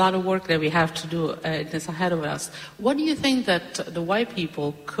 there's a lot of work that we have to do that's ahead of us. What do you think that the white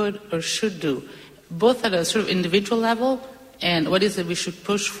people could or should do, both at a sort of individual level, and what is it we should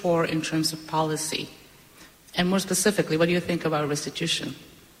push for in terms of policy? And more specifically, what do you think about restitution?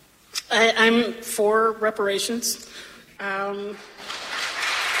 I'm for reparations.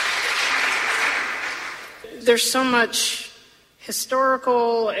 There's so much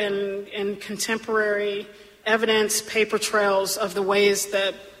historical and contemporary evidence, paper trails of the ways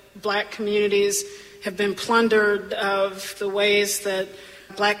that Black communities have been plundered, of the ways that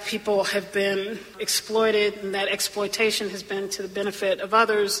Black people have been exploited, and that exploitation has been to the benefit of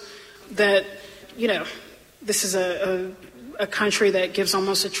others, that, this is a country that gives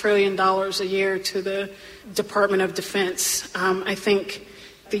almost $1 trillion a year to the Department of Defense. I think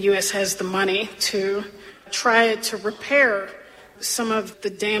the U.S. has the money to try to repair some of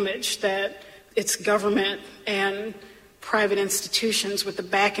the damage that its government and private institutions with the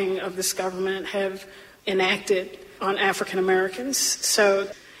backing of this government have enacted on African Americans. So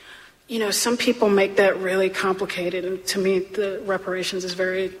some people make that really complicated, and to me, the reparations is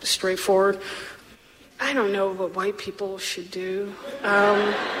very straightforward. I don't know what white people should do.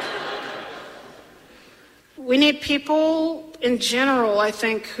 We need people in general, I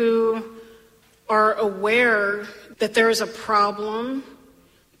think, who are aware that there is a problem,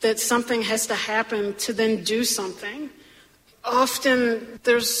 that something has to happen to then do something. Often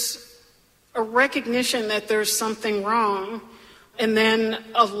there's a recognition that there's something wrong, and then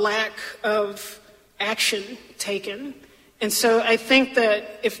a lack of action taken. And so I think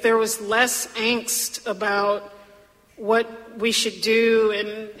that if there was less angst about what we should do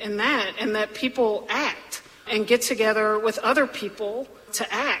and that people act and get together with other people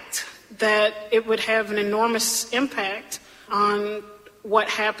to act, that it would have an enormous impact on what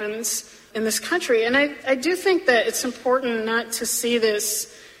happens in this country. And I do think that it's important not to see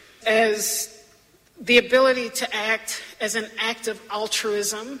this as the ability to act as an act of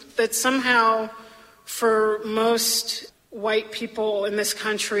altruism, that somehow for most white people in this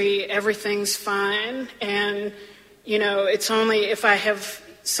country, everything's fine, and, it's only if I have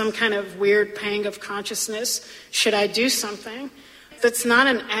some kind of weird pang of consciousness should I do something. That's not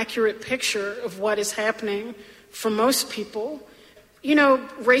an accurate picture of what is happening for most people.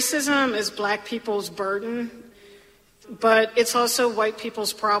 Racism is black people's burden, but it's also white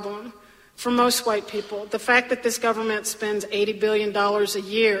people's problem. For most white people, the fact that this government spends $80 billion a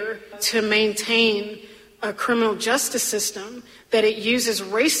year to maintain a criminal justice system, that it uses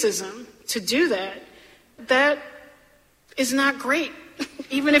racism to do that is not great,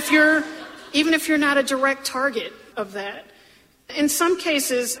 even if you're not a direct target of that. In some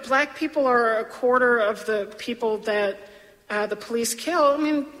cases, black people are a quarter of the people that the police kill. I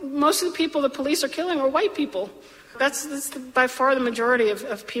mean, most of the people the police are killing are white people. That's by far the majority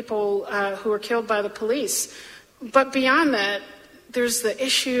of people who are killed by the police. But beyond that, there's the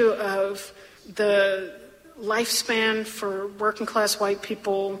issue of the lifespan for working class white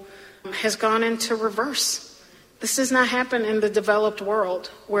people has gone into reverse. This does not happen in the developed world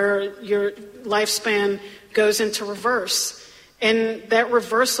where your lifespan goes into reverse. And that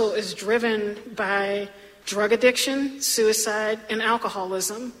reversal is driven by drug addiction, suicide, and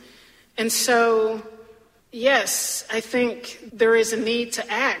alcoholism. And so, yes, I think there is a need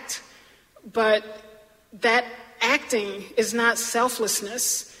to act, but that acting is not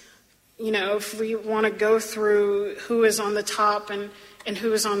selflessness. If we want to go through who is on the top and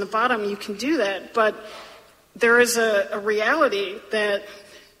who is on the bottom, you can do that. But there is a reality that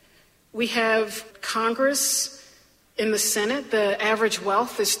we have Congress. In the Senate, the average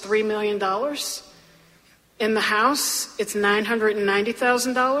wealth is $3 million. In the House, it's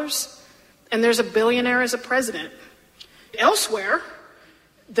 $990,000. And there's a billionaire as a president. Elsewhere,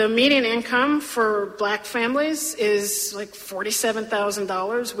 the median income for black families is like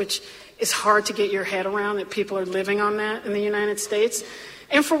 $47,000, which is hard to get your head around that people are living on that in the United States.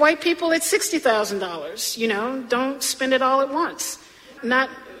 And for white people, it's $60,000. Don't spend it all at once.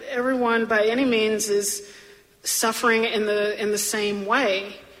 Not everyone by any means is suffering in the same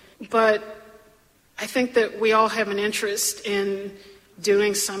way, but I think that we all have an interest in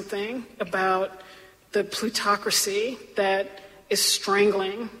doing something about the plutocracy that is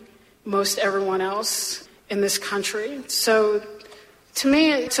strangling most everyone else in this country. So to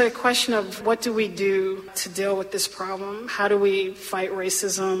me, it's a question of what do we do to deal with this problem? How do we fight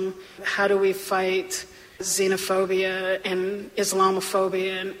racism? How do we fight xenophobia and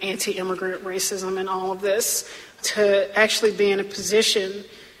Islamophobia and anti-immigrant racism and all of this to actually be in a position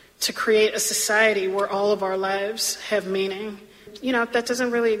to create a society where all of our lives have meaning? That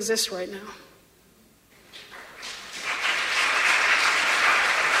doesn't really exist right now.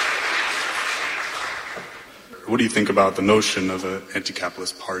 What do you think about the notion of an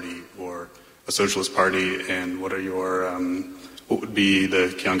anti-capitalist party or a socialist party, and what would be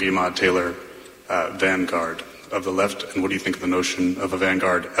the Keeanga-Yamahtta Taylor vanguard of the left, and what do you think of the notion of a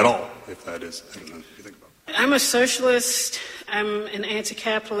vanguard at all, if that is, I don't know what you think about it. I'm a socialist. I'm an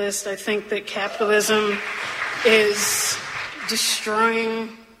anti-capitalist. I think that capitalism is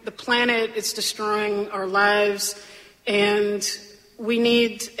destroying the planet, it's destroying our lives, and we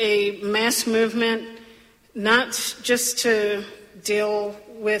need a mass movement, not just to deal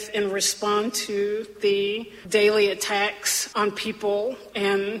with and respond to the daily attacks on people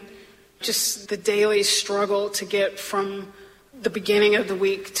and just the daily struggle to get from the beginning of the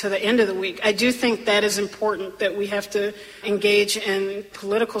week to the end of the week. I do think that is important, that we have to engage in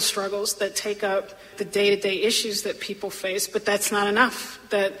political struggles that take up the day-to-day issues that people face, but that's not enough.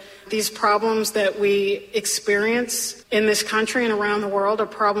 That these problems that we experience in this country and around the world are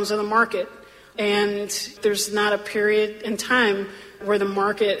problems of the market. And there's not a period in time where the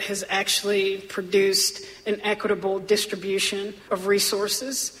market has actually produced an equitable distribution of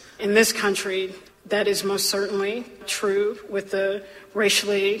resources. In this country, that is most certainly true with the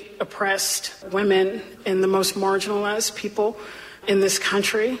racially oppressed women and the most marginalized people in this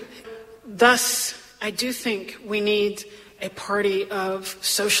country. Thus, I do think we need a party of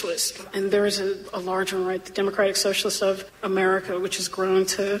socialists, and there is a large one, right? The Democratic Socialists of America, which has grown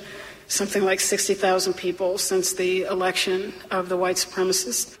to something like 60,000 people since the election of the white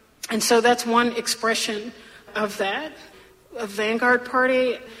supremacists. And so that's one expression of that. A vanguard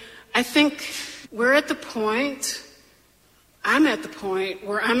party, I think I'm at the point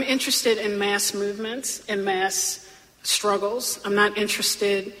where I'm interested in mass movements and mass struggles. I'm not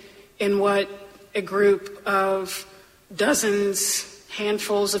interested in what a group of dozens,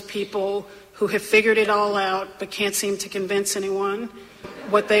 handfuls of people who have figured it all out but can't seem to convince anyone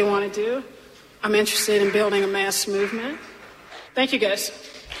what they want to do. I'm interested in building a mass movement. Thank you, guys.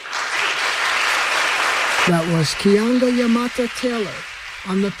 That was Keeanga-Yamahtta Taylor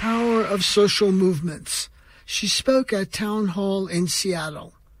on the power of social movements. She spoke at Town Hall in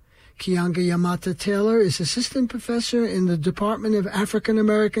Seattle. Keeanga-Yamahtta Taylor is assistant professor in the Department of African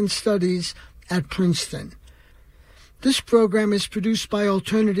American Studies at Princeton. This program is produced by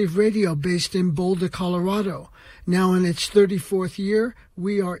Alternative Radio based in Boulder, Colorado. Now in its 34th year,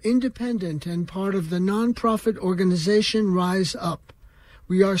 we are independent and part of the nonprofit organization Rise Up.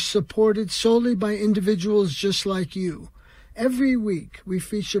 We are supported solely by individuals just like you. Every week, we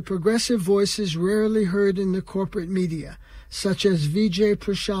feature progressive voices rarely heard in the corporate media, such as Vijay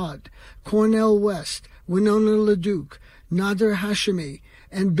Prashad, Cornel West, Winona LaDuke, Nader Hashemi,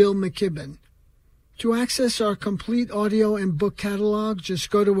 and Bill McKibben. To access our complete audio and book catalog,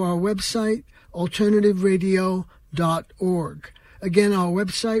 just go to our website, alternativeradio.org. Again, our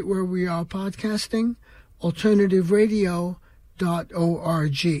website where we are podcasting,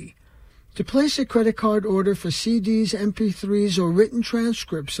 alternativeradio.org. To place a credit card order for CDs, MP3s, or written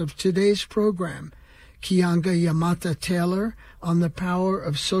transcripts of today's program, Keeanga-Yamahtta Taylor on the power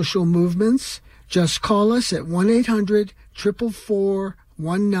of social movements, just call us at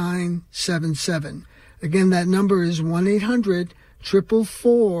 1-800-444-1977. Again, that number is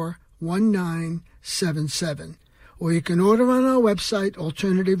 1-800-444-1977. Or you can order on our website,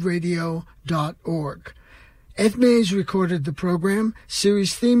 alternativeradio.org. Ed Mays recorded the program.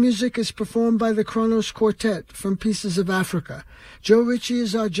 Series theme music is performed by the Kronos Quartet from Pieces of Africa. Joe Ritchie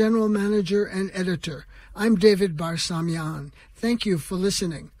is our general manager and editor. I'm David Barsamian. Thank you for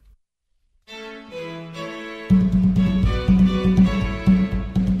listening.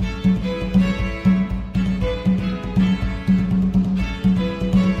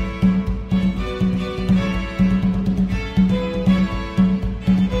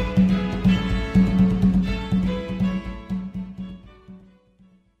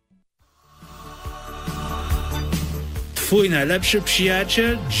 Twój najlepszy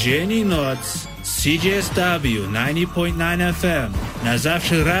przyjaciel Jenny Noc, CJSW 90.9 FM. Na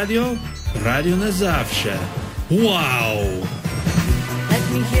zawsze radio, radio na zawsze. Wow!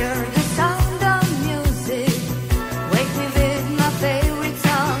 Let me hear the sound of music. Wake me with my favorite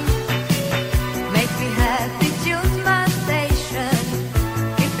song. Make me happy, tune my station.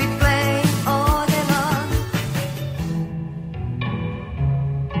 Keep it playing all day long.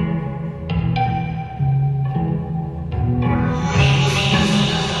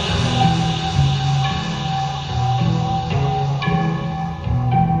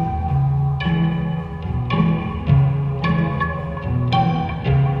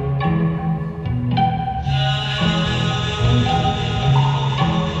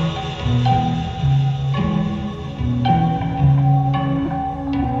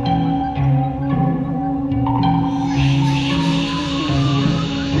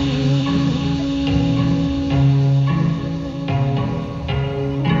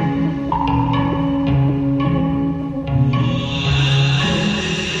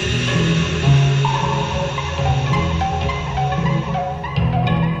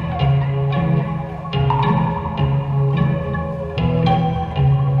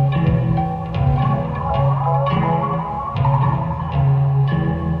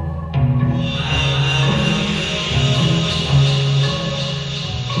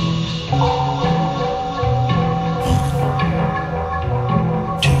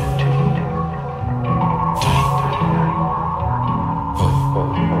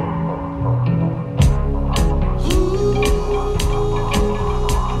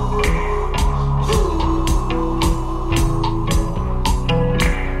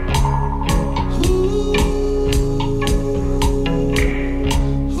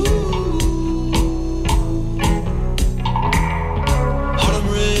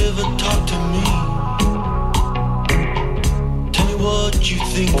 what you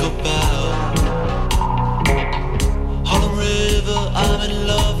think about. Harlem River, I'm in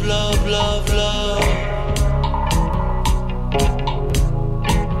love, love, love,